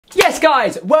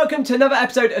Guys, welcome to another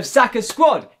episode of Saka'S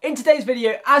Squad. In today's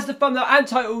video, as the thumbnail and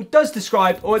title does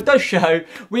describe, or it does show,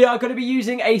 we are going to be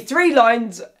using a 3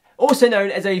 lines, also known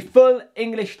as a full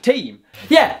English team.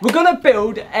 Yeah, we're going to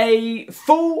build a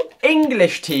full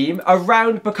English team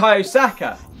around Bukayo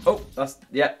Saka. Oh, that's,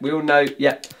 yeah, we all know,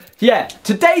 yeah. Yeah,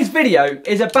 today's video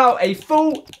is about a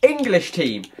full English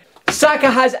team. Saka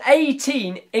has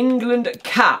 18 England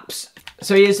caps.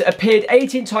 So he has appeared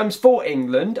 18 times for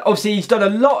England. Obviously, he's done a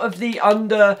lot of the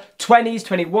under 20s,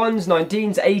 21s,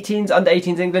 19s, 18s, under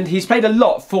 18s England. He's played a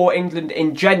lot for England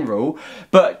in general,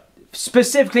 but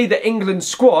specifically the England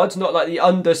squad, not like the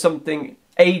under something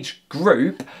age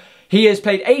group. He has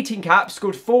played 18 caps,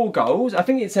 scored 4 goals. I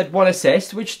think it said 1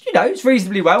 assist, which, you know, is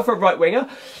reasonably well for a right winger.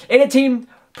 In a team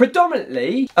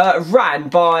predominantly ran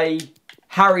by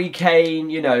Harry Kane,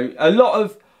 you know, a lot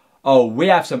of... Oh, we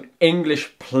have some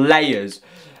English players.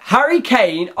 Harry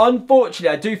Kane, unfortunately,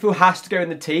 I do feel has to go in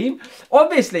the team.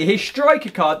 Obviously, his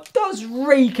striker card does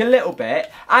reek a little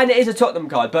bit, and it is a Tottenham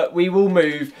card, but we will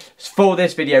move, for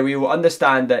this video, we will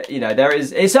understand that, you know,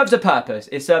 it serves a purpose.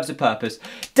 It serves a purpose.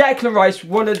 Declan Rice,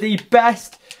 one of the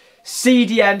best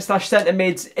CDM / centre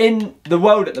mids in the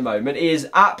world at the moment. He is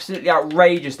absolutely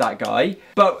outrageous, that guy.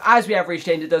 But as we have reached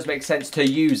the end, it does make sense to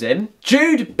use him.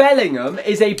 Jude Bellingham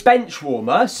is a bench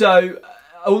warmer, so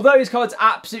although his card's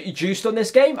absolutely juiced on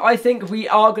this game, I think we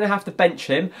are going to have to bench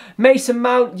him. Mason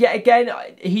Mount, yet again,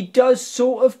 he does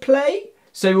sort of play.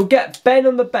 So we'll get Ben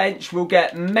on the bench, we'll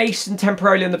get Mason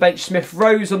temporarily on the bench, Smith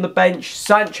Rose on the bench,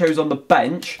 Sancho's on the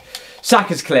bench.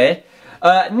 Saka's clear.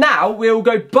 Now we'll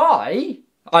go buy...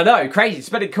 I know, crazy,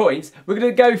 spending coins. We're going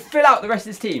to go fill out the rest of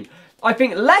this team. I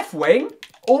think left wing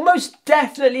almost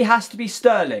definitely has to be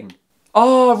Sterling.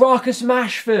 Oh, Marcus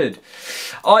Rashford.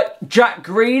 Jack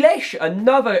Grealish,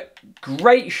 another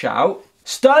great shout.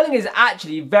 Sterling is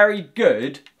actually very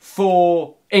good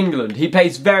for England. He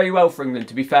plays very well for England,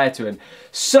 to be fair to him.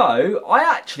 So,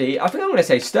 I think I'm going to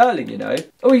say Sterling, you know.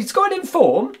 Oh, he's got in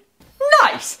form.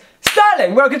 Nice.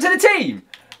 Sterling, welcome to the team.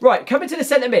 Right, coming to the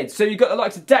centre mid, so you've got the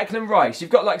likes of Declan Rice,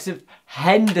 you've got the likes of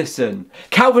Henderson.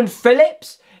 Calvin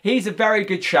Phillips, he's a very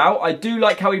good shout. I do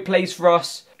like how he plays for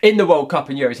us in the World Cup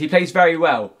and Euros. He plays very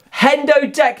well.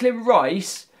 Hendo, Declan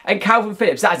Rice and Calvin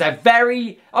Phillips, that is a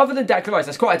very, other than Declan Rice,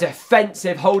 that's quite a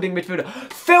defensive holding midfielder.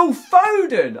 Phil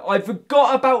Foden, I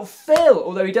forgot about Phil,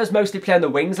 although he does mostly play on the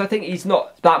wings. I think he's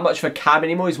not that much for Cam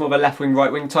anymore, he's more of a left wing,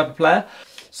 right wing type of player.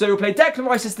 So we'll play Declan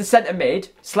Rice as the centre mid,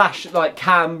 / like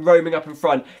Cam roaming up in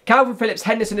front. Calvin Phillips,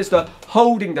 Henderson as the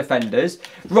holding defenders.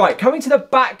 Right, coming to the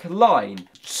back line.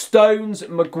 Stones,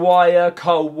 Maguire,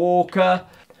 Kyle Walker.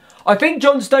 I think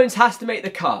John Stones has to make the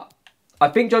cut.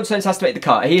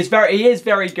 He is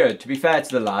very good, to be fair to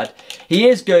the lad. He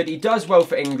is good, he does well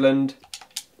for England.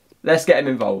 Let's get him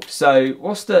involved. So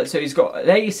he's got an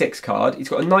 86 card, he's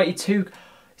got a 92.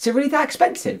 Is it really that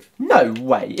expensive? No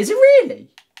way. Is it really?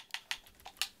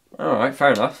 Alright,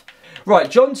 fair enough.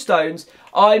 Right, John Stones.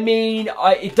 I mean,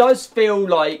 it does feel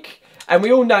like, and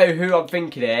we all know who I'm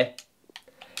thinking here.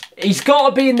 He's got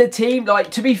to be in the team.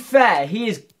 Like, to be fair, he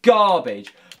is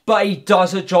garbage. But he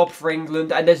does a job for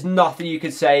England, and there's nothing you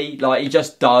can say. Like, he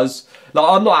just does. Like,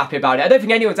 I'm not happy about it. I don't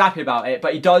think anyone's happy about it,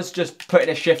 but he does just put in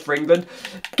a shift for England.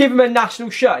 Give him a national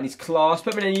shirt, and he's class.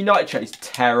 Put him in a United shirt, he's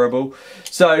terrible.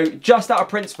 So, just out of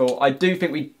principle, I do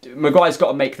think Maguire's got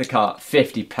to make the cut.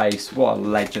 50 pace, what a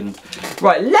legend.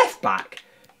 Right, left back.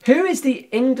 Who is the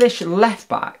English left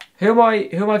back? Who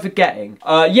am I forgetting?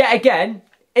 Yet again,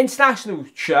 international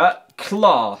shirt,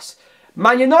 class.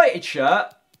 Man United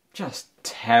shirt, just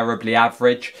terribly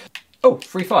average. Oh,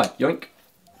 3-5, yoink.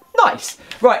 Nice.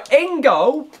 Right, in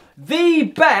goal, the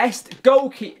best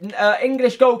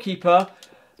English goalkeeper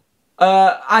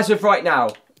as of right now,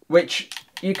 which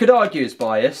you could argue is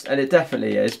biased, and it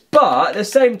definitely is, but at the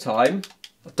same time,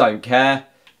 I don't care.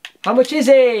 How much is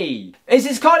he? Is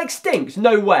his card extinct?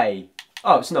 No way.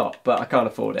 Oh, it's not, but I can't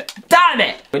afford it. Damn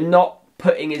it! We're not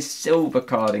putting his silver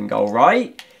card in goal,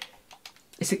 right?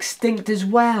 It's extinct as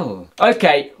well.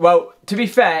 Okay, well, to be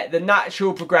fair, the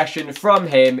natural progression from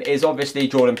him is obviously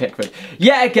Jordan Pickford.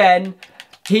 Yet again,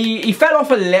 he fell off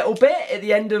a little bit at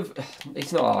the end of...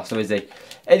 It's not Arsenal, is he?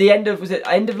 At the end of, was it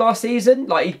end of last season?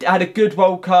 Like, he had a good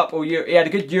World Cup, or he had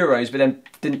a good Euros, but then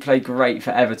didn't play great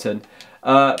for Everton.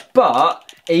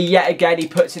 But, yet again, he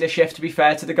puts in a shift, to be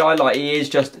fair to the guy. Like, he is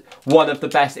just one of the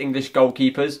best English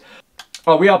goalkeepers.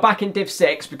 Oh, we are back in Div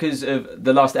 6 because of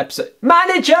the last episode.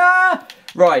 Manager!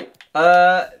 Right,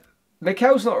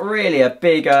 Mikel's not really a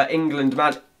big England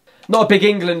man, not a big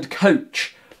England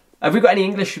coach. Have we got any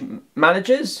English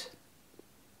managers?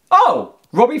 Oh,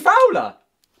 Robbie Fowler.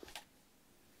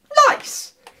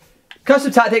 Nice.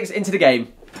 Custom tactics into the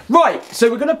game. Right, so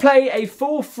we're going to play a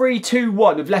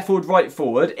 4-3-2-1 with left forward, right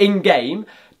forward in game.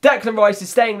 Declan Rice is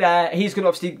staying there. He's going to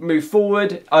obviously move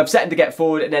forward. I've set him to get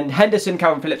forward, and then Henderson,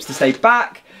 Calvin Phillips to stay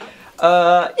back.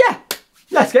 Yeah,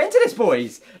 let's get into this,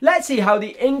 boys. Let's see how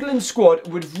the England squad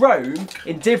would roam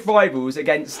in div rivals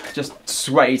against just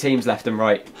sweaty teams left and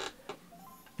right.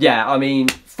 Yeah, I mean,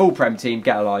 full Prem team,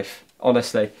 get a life,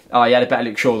 honestly. Oh, he had a better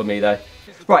Luke Shaw than me, though.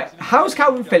 Right, how's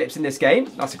Calvin Phillips in this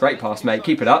game? That's a great pass, mate.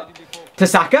 Keep it up. To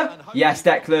Saka. Yes,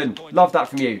 Declan. Love that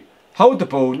from you. Hold the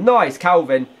ball. Nice,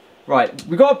 Calvin. Right,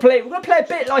 we've got to play a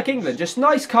bit like England. Just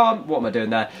nice, calm... What am I doing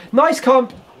there? Nice, calm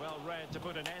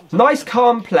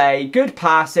play. Good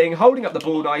passing. Holding up the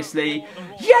ball nicely.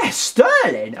 Yes,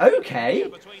 Sterling. Okay.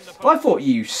 I thought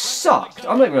you sucked.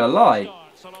 I'm not even going to lie.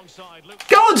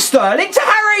 Go on, Sterling. To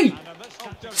Harry.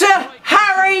 To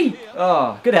Harry.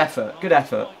 Oh, good effort. Good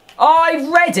effort. I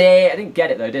read it. I didn't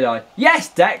get it, though, did I? Yes,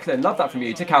 Declan. Love that from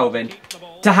you. To Calvin.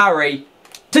 To Harry.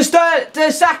 To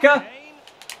Saka.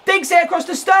 Digs it across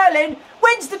to Sterling.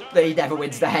 Wins the... He never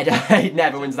wins the header. He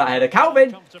never wins that header.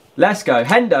 Calvin. Let's go.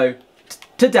 Hendo.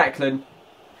 To Declan.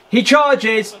 He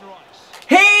charges.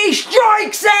 He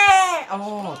strikes it!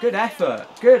 Oh, good effort.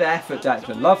 Good effort,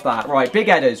 Declan. Love that. Right, big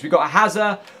headers. We've got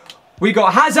Hazard. We've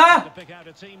got Hazard.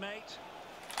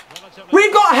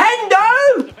 We've got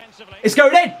Hendo. It's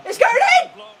going in. It's going in.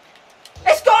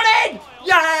 It's gone in.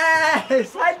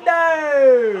 Yes!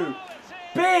 Hendo.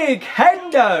 Big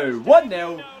Hendo.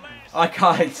 1-0. I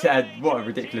can't say what a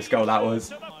ridiculous goal that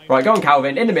was. Right, go on,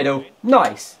 Calvin. In the middle.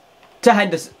 Nice. To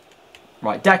Henderson.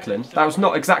 Right, Declan. That was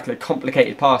not exactly a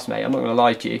complicated pass, mate. I'm not going to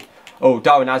lie to you. Oh,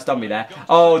 Darwin has done me there.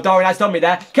 Oh, Darwin has done me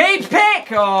there. Keep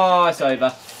pick. Oh, it's over.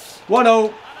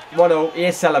 1-0. 1-0. He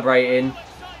is celebrating.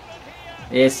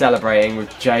 He is celebrating with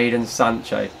Jadon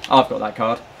Sancho. I've got that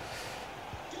card.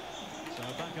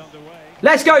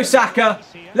 Let's go, Saka.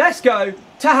 Let's go.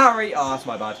 To Harry. Oh, that's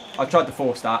my bad. I tried to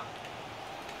force that.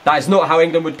 That is not how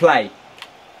England would play.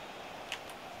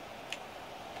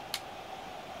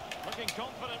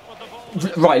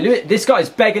 Right, this guy is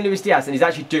begging Luis Diaz and he's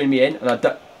actually doing me in. And I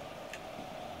don't...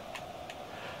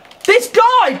 This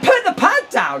guy! Put the pad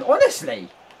down, honestly.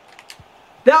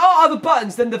 There are other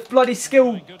buttons than the bloody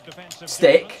skill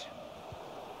stick.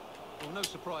 Well, no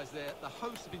surprise there. The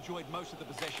hosts have enjoyed most of the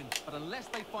possession, but unless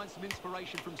they find some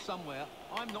inspiration from somewhere,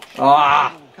 I'm not sure where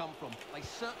it will come from. They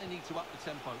certainly need to up the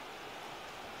tempo.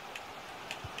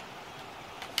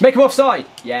 Make him offside.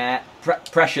 Yeah,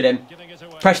 pressured him.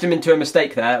 Pressured him into a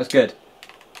mistake there. That was good.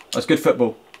 That was good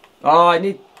football. Oh, I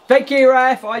need... Thank you,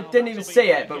 ref. I didn't even see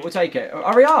it, but we'll take it.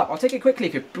 Hurry up. I'll take it quickly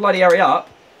if you bloody hurry up.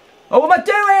 Oh, what am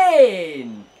I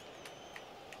doing?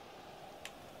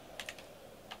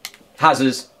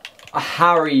 Hazards.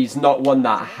 Harry's not won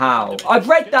that. How? I've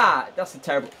read that. That's a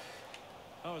terrible...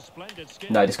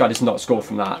 No, this guy does not score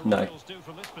from that. No.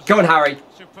 Go on, Harry.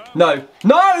 No.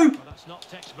 No!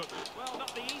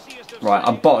 Right,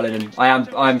 I'm bottling him. I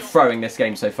am throwing this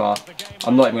game so far.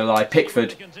 I'm not even going to lie.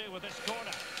 Pickford.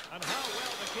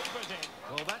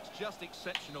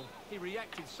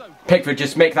 Pickford,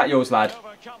 just make that yours, lad.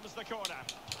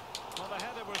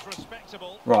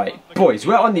 Right, boys,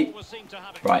 we're on the...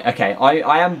 Right, okay,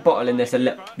 I am bottling this a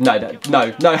little...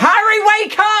 No, Harry,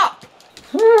 wake up!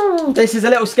 This is a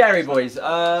little scary, boys.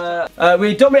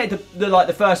 We dominated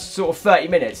the first sort of 30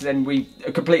 minutes, and then we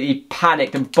completely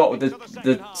panicked and bottled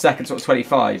the second sort of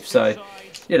 25. So,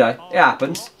 you know, it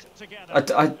happens.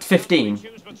 15.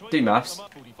 Do maths.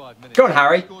 Go on,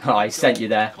 Harry. Oh, I sent you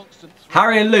there.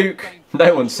 Harry and Luke.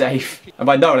 No one's safe. And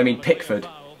by no one, I mean Pickford.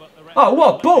 Oh,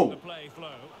 what ball?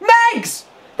 Megs!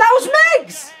 That was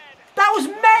Megs! That was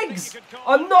Megs!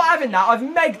 I'm not having that. I've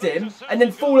megged him and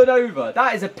then fallen over.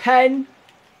 That is a pen.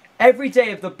 Every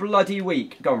day of the bloody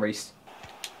week. Go on, Reece.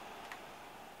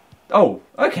 Oh,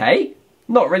 okay.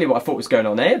 Not really what I thought was going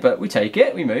on here, but we take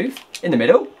it. We move. In the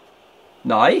middle.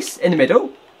 Nice. In the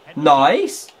middle.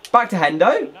 Nice. Back to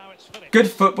Hendo. Good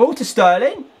football to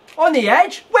Sterling. On the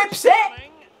edge. Whips it.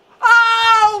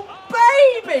 Oh,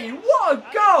 baby. What a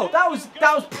goal. That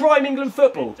was prime England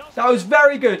football. That was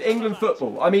very good England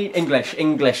football. I mean,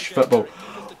 English football.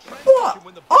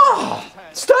 What? Oh,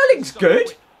 Sterling's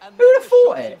good. Who would have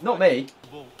thought it? Not me.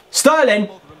 Sterling.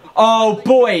 Oh,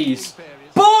 boys.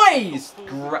 Boys!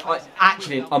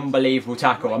 Actually, an unbelievable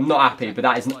tackle. I'm not happy, but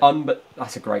that is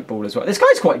that's a great ball as well. This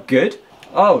guy's quite good.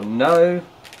 Oh, no.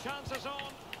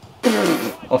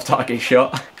 Off-target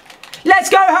shot. Let's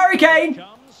go, Harry Kane!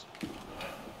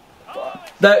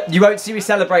 You won't see me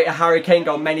celebrate a Harry Kane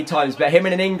goal many times, but him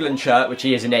in an England shirt, which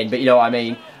he isn't in, but you know what I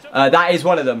mean. That is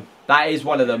one of them. That is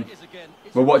one of them.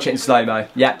 We'll watch it in slow-mo.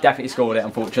 Yeah, definitely scored it,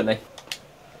 unfortunately.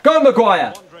 Go on,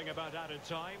 Maguire!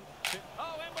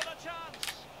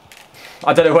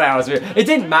 I don't know where I was moving. It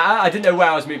didn't matter. I didn't know where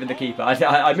I was moving the keeper.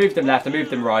 I moved him left. I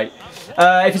moved him right.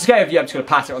 If it's okay with you, I'm just going to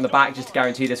pass it on the back just to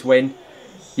guarantee this win.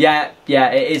 Yeah,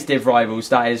 it is Div Rivals.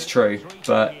 That is true.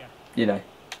 But, you know.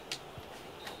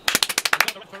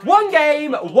 1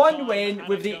 game, 1 win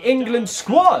with the England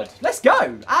squad. Let's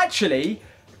go. Actually,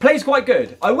 plays quite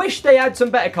good. I wish they had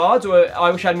some better cards, or I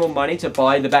wish I had more money to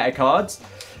buy the better cards.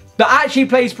 But actually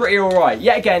plays pretty alright.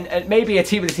 Yet again, maybe a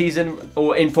team of the season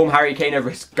or inform Harry Kane over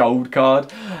his gold card.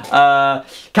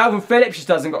 Calvin Phillips just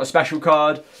hasn't got a special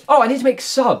card. Oh, I need to make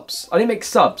subs. I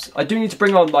do need to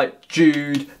bring on like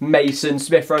Jude, Mason,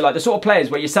 Smith Rowe, like the sort of players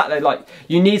where you sat there like,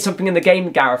 you need something in the game,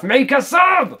 Gareth. Make a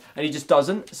sub! And he just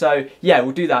doesn't. So yeah,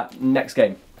 we'll do that next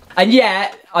game. And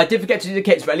yeah, I did forget to do the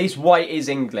kits, but at least White is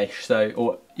English, so,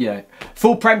 or, you know,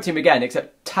 full Prem team again,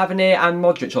 except Tavernier and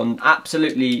Modric on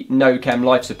absolutely no chem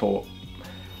life support.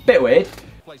 Bit weird.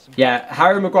 Yeah,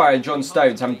 Harry Maguire and John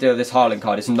Stones having to deal with this Haaland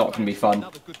card is not going to be fun.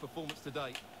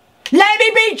 Let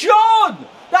me be John!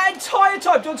 That entire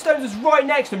time, John Stones was right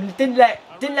next to him, didn't let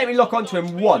me lock onto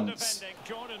him once.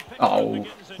 Oh,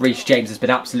 Reece James has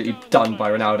been absolutely done by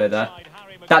Ronaldo there.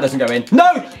 That doesn't go in.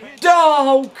 No!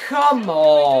 Oh, come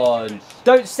on.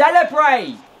 Don't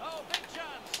celebrate.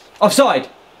 Offside.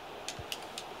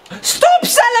 Stop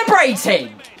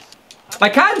celebrating. I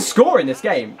can score in this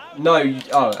game. No.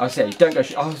 Oh, I see. Don't go.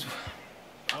 Oh.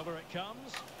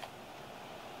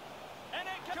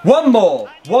 One more.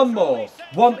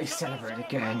 He's celebrating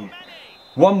again.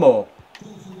 One more.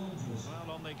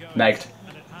 Megged.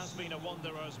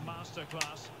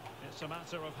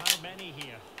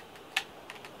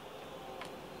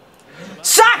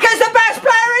 Saka'S the best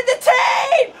player in the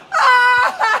team!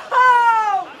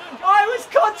 Oh! I was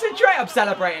concentrating.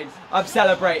 I'm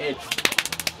celebrating.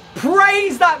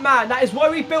 Praise that man. That is why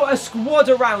we built a squad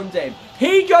around him.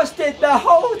 He just did the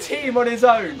whole team on his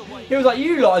own. He was like,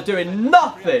 you lot are doing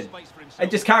nothing. And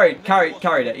just carried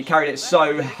it. He carried it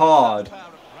so hard.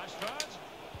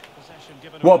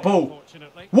 What a ball.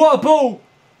 What a ball.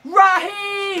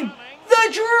 Raheem! The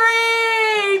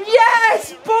dream!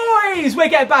 Yes, boys! We're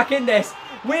getting back in this.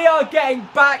 We are getting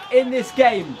back in this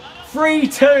game.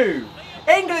 3-2.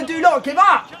 England do not give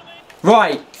up.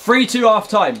 Right, 3-2 half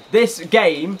time. This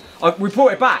game, we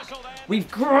brought it back. We've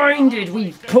grinded.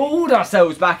 We've pulled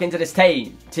ourselves back into this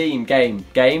game. Game.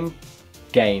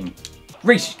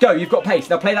 Reece, go. You've got pace.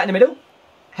 Now play that in the middle.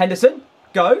 Henderson,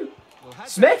 go.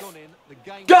 Smith,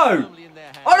 go.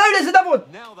 Oh no, there's another one.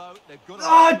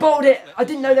 Oh, I bottled it. I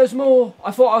didn't know there was more.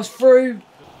 I thought I was through.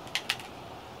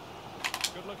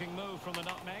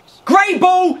 Great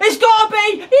ball. It's got to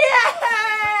be.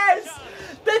 Yes!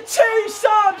 The 2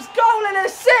 subs, goal and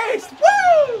assist.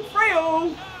 Woo! 3-all.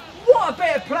 What a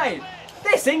bit of play.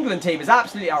 This England team is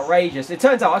absolutely outrageous. It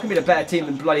turns out I can be a better team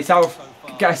than bloody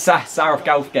Gareth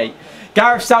Southgate.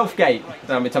 Gareth Southgate. I don't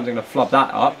know how many times I'm going to flub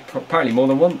that up. Apparently more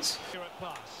than once.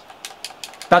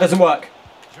 That doesn't work.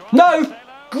 No!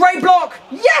 Great block!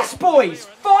 Yes, boys!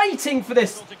 Fighting for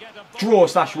this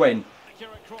draw/win.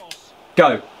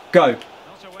 Go.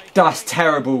 That's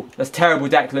terrible. That's terrible,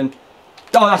 Declan.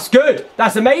 Oh, that's good.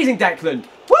 That's amazing, Declan.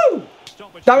 Woo!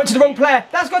 That went to the wrong player.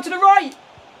 That's gone to the right.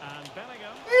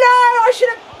 No, I should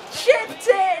have chipped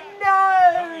it.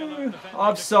 No.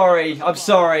 I'm sorry.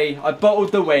 I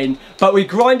bottled the win. But we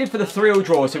grinded for the 3-all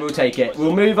draw, so we'll take it.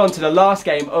 We'll move on to the last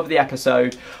game of the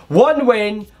episode. 1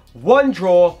 win, 1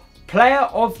 draw. Player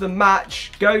of the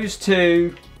match goes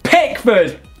to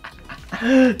Pickford.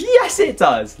 Yes, it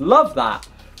does. Love that.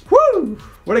 Woo!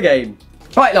 What a game.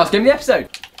 Right, last game of the episode.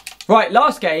 Right,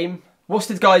 last game. What's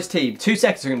the guy's team? 2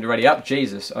 seconds are going to be ready up.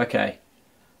 Jesus. Okay.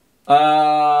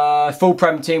 Full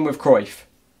Prem team with Cruyff.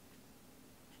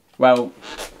 Well,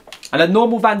 and a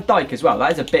normal Van Dijk as well.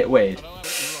 That is a bit weird.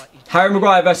 Harry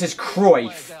Maguire versus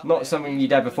Cruyff. Not something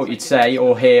you'd ever thought you'd say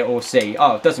or hear or see.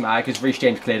 Oh, it doesn't matter because Reece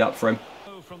James cleared up for him.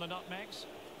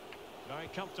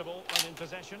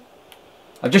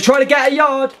 I'm just trying to get a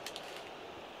yard.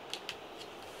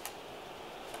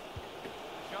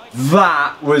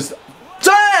 That was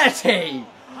dirty!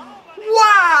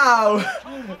 Wow!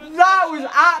 That was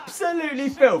absolutely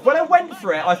filth. When I went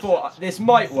for it, I thought this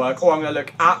might work, or I'm going to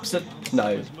look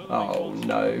no. Oh,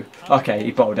 no. Okay,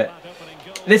 he bottled it.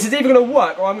 This is either going to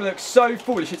work, or I'm going to look so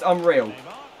foolish, it's unreal.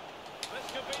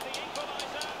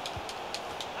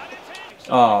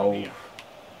 Oh.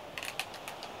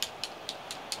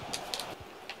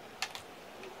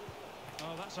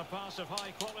 That's a pass of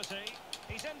high quality.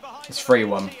 It's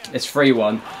 3-1. It's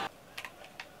 3-1.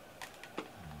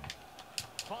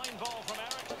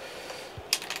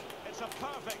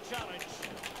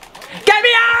 Get me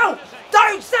out!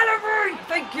 Don't celebrate!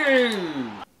 Thank you!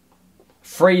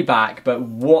 Free back, but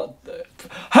what the...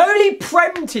 Holy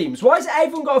Prem teams! Why has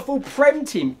everyone got a full Prem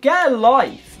team? Get a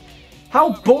life!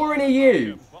 How boring are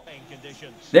you?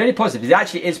 The only positive is he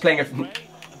actually is playing a...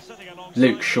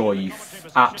 Luke Shaw, you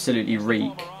absolutely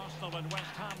reek.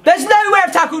 There's no way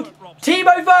I've tackled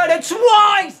Timo Werner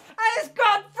twice! And it's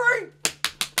gone through!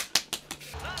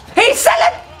 He's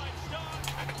selling!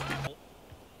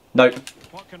 Nope.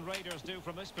 What can Raiders do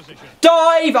from this position?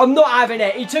 Dive! I'm not having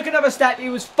it. He took another step. He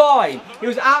was fine. He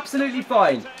was absolutely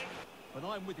fine. But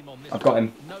I'm with him on this. I've got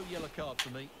him. No yellow card for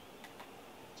me.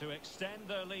 To extend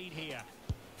their lead here.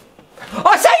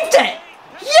 I saved it!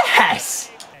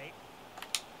 Yes!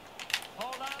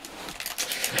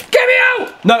 Get me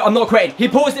out! No, I'm not quitting. He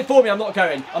paused it for me. I'm not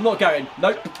going. I'm not going.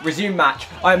 Nope. Resume match.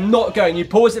 I am not going. You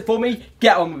paused it for me.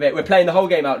 Get on with it. We're playing the whole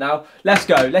game out now. Let's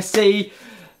go. Let's see.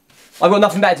 I've got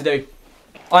nothing better to do.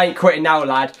 I ain't quitting now,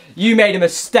 lad. You made a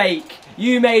mistake.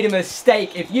 You made a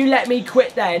mistake. If you let me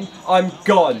quit then, I'm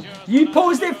gone. You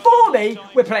paused it for me.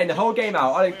 We're playing the whole game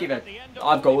out. I don't give a...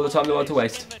 I've got all the time in the world to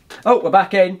waste. Oh, we're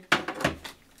back in.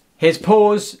 His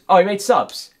pause. Oh, he made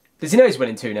subs. Does he know he's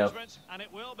winning 2-0?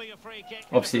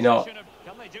 Obviously not.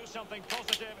 Can they do something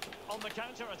positive on the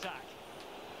counter-attack?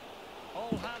 All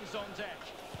hands on deck.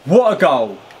 What a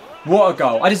goal. What a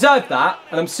goal. I deserved that,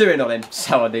 and I'm suing on him.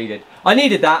 So I needed. I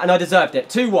needed that, and I deserved it.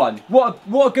 2-1.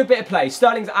 What a good bit of play.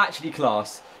 Sterling's actually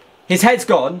class. His head's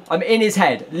gone. I'm in his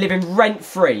head, living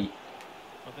rent-free.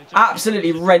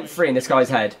 Absolutely rent-free in this guy's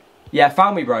head. Yeah,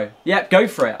 found me, bro. Yep, go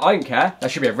for it. I don't care. That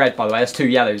should be a red, by the way. That's 2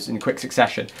 yellows in quick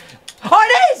succession. Oh,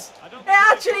 it is! It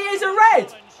actually is a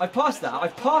red! I've passed that.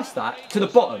 I've passed that to the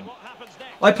bottom.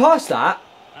 I passed that.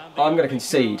 Oh, I'm going to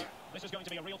concede.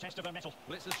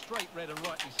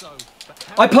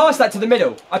 I passed that to the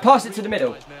middle. I passed it to the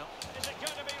middle.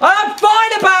 I'm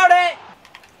fine about it!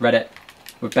 Read it.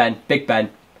 With Ben. Big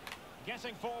Ben.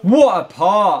 What a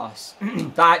pass.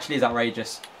 That actually is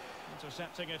outrageous.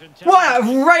 What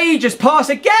an outrageous pass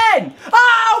again!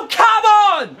 Oh, come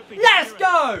on! Let's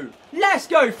go! Let's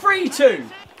go! 3-2.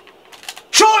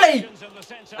 Surely!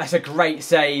 That's a great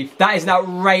save. That is an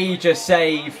outrageous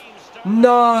save.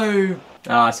 No.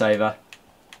 Ah, it's over.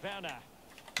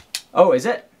 Oh, is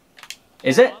it?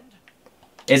 Is it?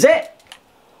 Is it?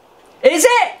 Is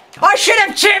it? I should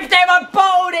have chipped him. I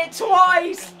bowled it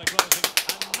twice.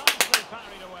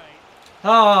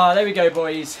 Ah, there we go,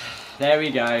 boys. There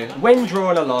we go. Win, draw,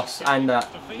 and a loss. And,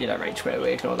 you know, rage quit.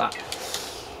 We ignore that.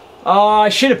 Oh, I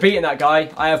should have beaten that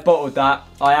guy. I have bottled that.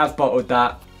 I have bottled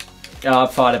that. Oh, I'm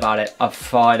fine about it. I'm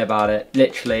fine about it.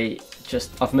 Literally,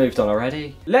 just, I've moved on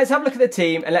already. Let's have a look at the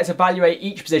team and let's evaluate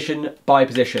each position by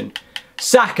position.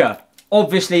 Saka,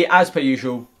 obviously, as per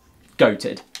usual,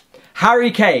 goated. Harry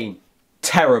Kane,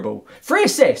 terrible. 3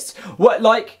 assists. What,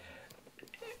 like,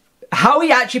 how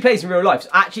he actually plays in real life is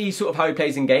actually sort of how he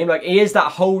plays in game. Like, he is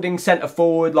that holding centre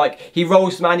forward. Like, he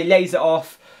rolls the man, he lays it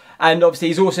off. And obviously,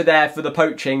 he's also there for the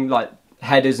poaching, like,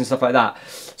 headers and stuff like that.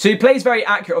 So he plays very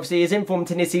accurate. Obviously, his inform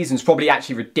in this season is probably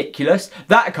actually ridiculous.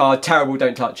 That card, terrible,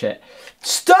 don't touch it.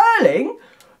 Sterling,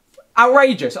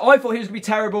 outrageous. I thought he was going to be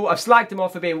terrible. I've slagged him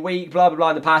off for being weak, blah, blah, blah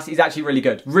in the past. He's actually really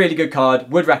good. Really good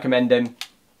card. Would recommend him.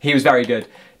 He was very good.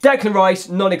 Declan Rice,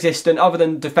 non-existent, other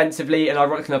than defensively, and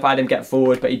ironically enough, I had him get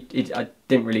forward, but I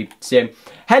didn't really see him.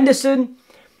 Henderson,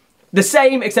 the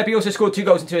same, except he also scored 2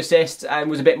 goals and 2 assists and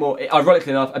was a bit more,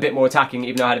 ironically enough, a bit more attacking,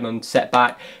 even though I had him on set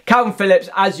back. Calvin Phillips,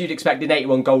 as you'd expect, an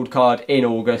 81 gold card in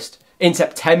August. In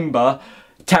September,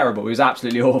 terrible. He was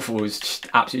absolutely awful. It was just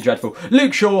absolutely dreadful.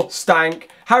 Luke Shaw, stank.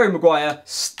 Harry Maguire,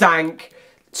 stank.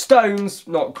 Stones,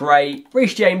 not great.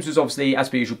 Reece James was obviously, as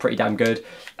per usual, pretty damn good.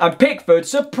 And Pickford,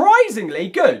 surprisingly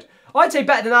good. I'd say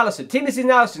better than Alisson. Team this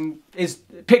season, Alisson is...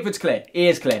 Pickford's clear. He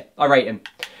is clear. I rate him.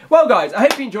 Well, guys, I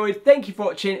hope you enjoyed. Thank you for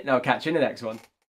watching, and I'll catch you in the next one.